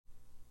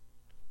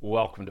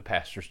Welcome to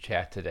Pastor's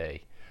Chat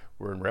today.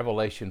 We're in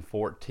Revelation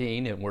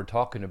 14 and we're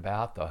talking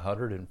about the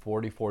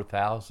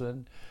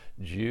 144,000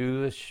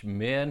 Jewish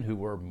men who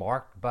were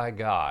marked by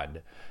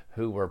God,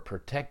 who were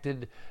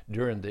protected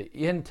during the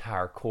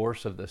entire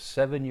course of the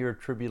 7-year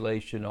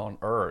tribulation on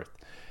earth.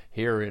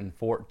 Here in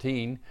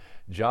 14,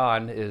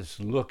 John is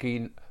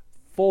looking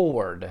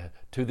forward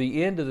to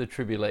the end of the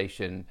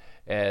tribulation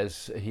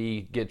as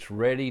he gets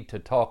ready to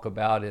talk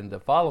about in the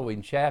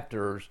following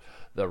chapters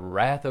the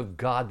wrath of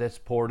God that's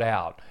poured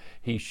out.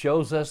 He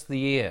shows us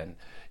the end.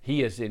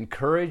 He is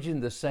encouraging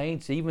the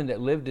saints, even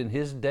that lived in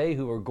his day,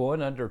 who are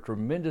going under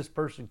tremendous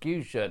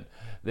persecution,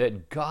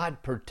 that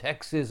God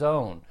protects his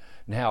own.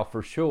 Now,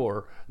 for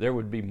sure, there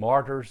would be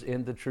martyrs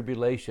in the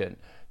tribulation.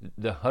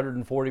 The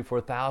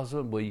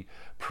 144,000 will be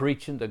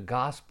preaching the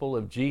gospel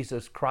of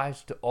Jesus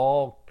Christ to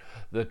all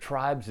the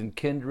tribes and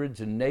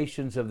kindreds and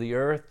nations of the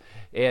earth,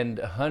 and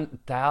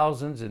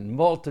thousands and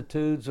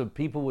multitudes of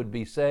people would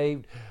be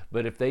saved.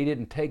 But if they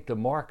didn't take the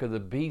mark of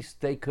the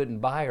beast, they couldn't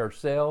buy or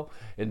sell,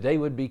 and they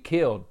would be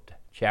killed.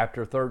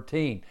 Chapter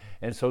 13.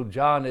 And so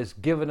John has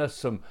given us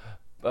some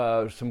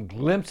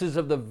glimpses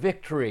of the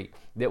victory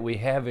that we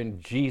have in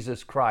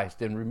Jesus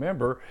Christ. And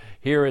remember,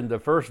 here in the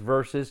first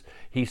verses,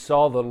 he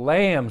saw the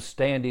Lamb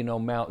standing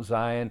on Mount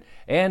Zion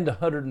and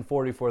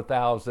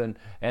 144,000,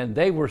 and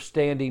they were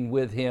standing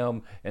with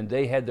him, and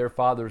they had their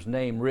Father's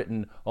name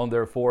written on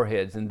their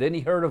foreheads. And then he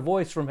heard a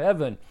voice from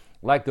heaven,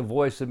 like the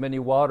voice of many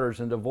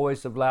waters and the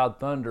voice of loud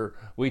thunder.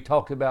 We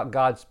talked about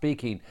God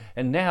speaking.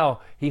 And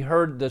now he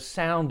heard the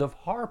sound of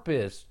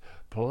harpists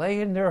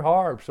playing their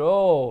harps.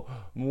 Oh,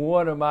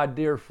 one of my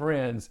dear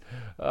friends,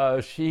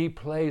 she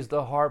plays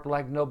the harp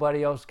like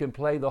nobody else can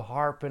play the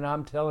harp, and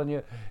I'm telling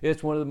you,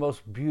 it's one of the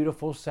most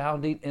beautiful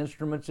sounding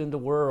instruments in the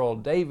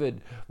world.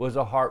 David was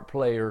a harp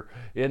player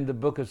in the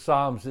book of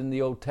Psalms in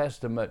the Old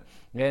Testament,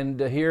 and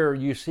here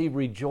you see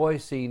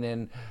rejoicing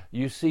and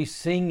you see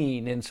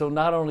singing. And so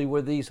not only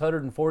were these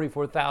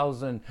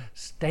 144,000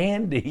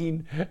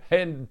 standing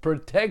and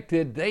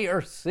protected, they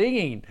are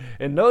singing.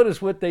 And notice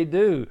what they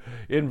do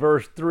in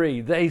verse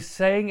 3. They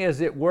sang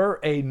as it were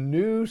a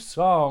new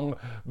song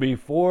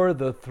before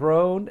the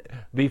throne,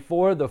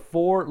 before the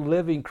 4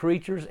 living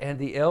creatures and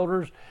the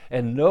elders,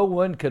 and no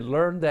one could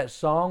learn that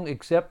song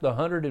except the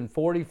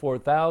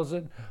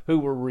 144,000 who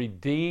were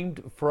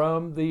redeemed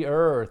from the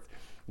earth.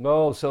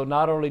 Oh, so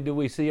not only do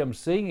we see them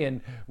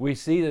singing, we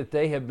see that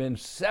they have been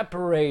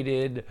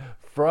separated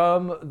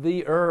from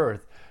the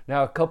earth.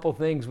 Now, a couple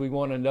things we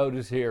want to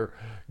notice here.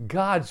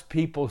 God's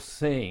people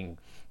sing.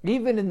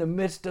 Even in the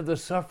midst of the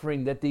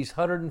suffering that these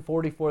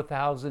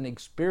 144,000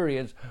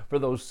 experienced for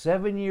those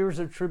 7 years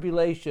of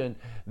tribulation,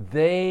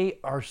 they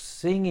are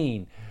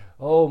singing.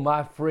 Oh,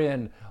 my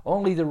friend,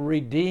 only the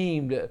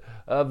redeemed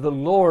of the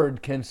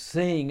Lord can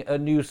sing a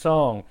new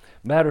song.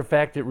 Matter of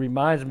fact, it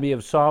reminds me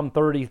of Psalm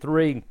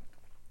 33,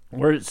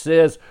 where it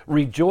says,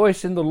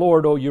 "Rejoice in the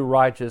Lord, O you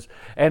righteous,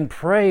 and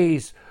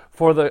praise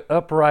for the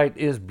upright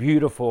is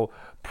beautiful.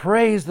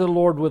 Praise the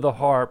Lord with a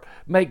harp.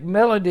 Make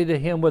melody to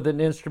him with an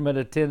instrument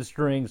of 10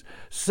 strings.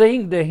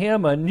 Sing to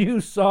him a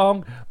new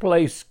song.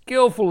 Play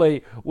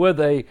skillfully with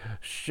a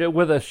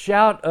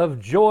shout of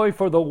joy,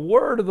 for the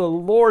word of the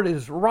Lord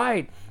is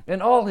right,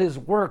 and all his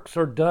works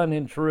are done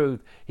in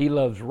truth. He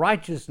loves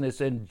righteousness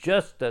and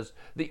justice.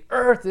 The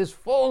earth is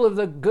full of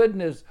the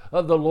goodness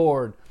of the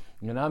Lord."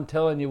 And I'm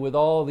telling you, with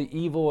all the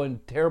evil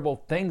and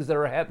terrible things that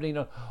are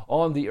happening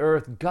on the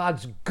earth,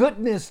 God's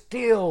goodness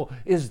still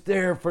is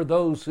there for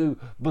those who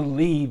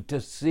believe to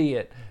see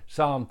it.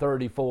 Psalm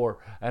 34.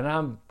 And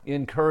I'm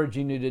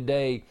encouraging you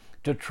today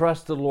to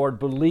trust the Lord,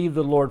 believe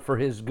the Lord for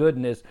his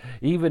goodness.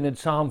 Even in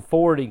Psalm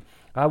 40,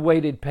 I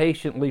waited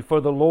patiently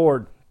for the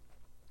Lord,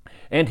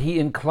 and he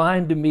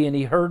inclined to me, and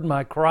he heard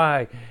my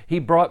cry. He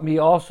brought me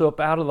also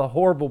up out of the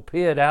horrible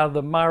pit, out of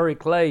the miry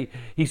clay.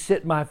 He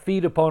set my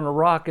feet upon a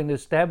rock and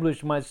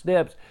established my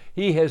steps.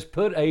 He has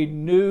put a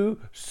new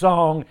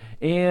song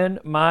in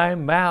my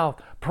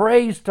mouth.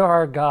 Praise to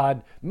our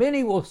God.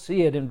 Many will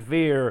see it and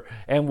fear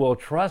and will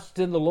trust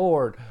in the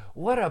Lord.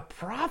 What a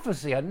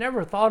prophecy. I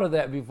never thought of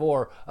that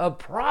before. A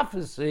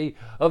prophecy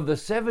of the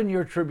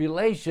 7-year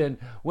tribulation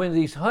when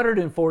these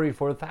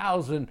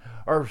 144,000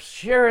 are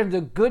sharing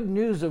the good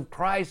news of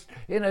Christ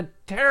in a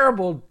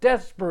terrible,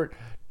 desperate,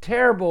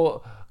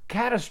 terrible,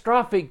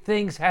 catastrophic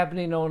things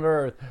happening on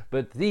earth.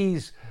 But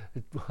these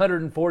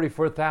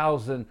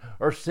 144,000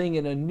 are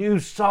singing a new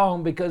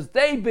song because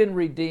they've been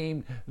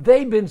redeemed.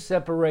 They've been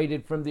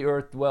separated from the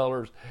earth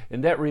dwellers.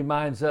 And that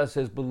reminds us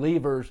as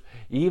believers,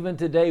 even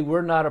today,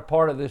 we're not a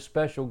part of this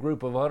special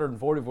group of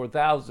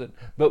 144,000,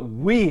 but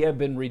we have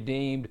been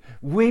redeemed.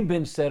 We've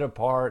been set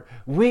apart.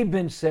 We've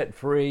been set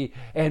free.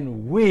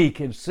 And we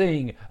can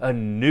sing a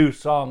new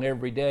song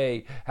every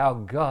day, how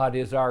God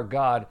is our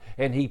God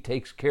and he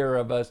takes care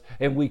of us,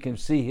 and we can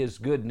see his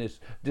goodness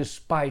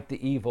despite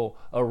the evil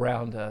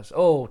around us. us.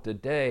 Oh,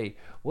 today,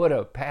 what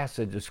a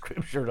passage of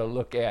Scripture to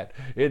look at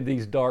in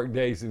these dark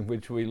days in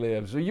which we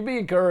live. So you be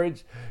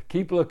encouraged.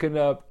 Keep looking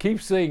up.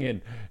 Keep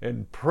singing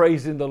and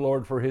praising the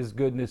Lord for His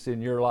goodness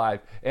in your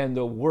life. And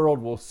the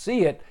world will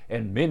see it,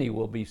 and many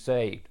will be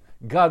saved.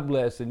 God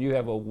bless, and you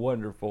have a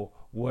wonderful,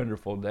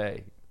 wonderful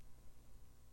day.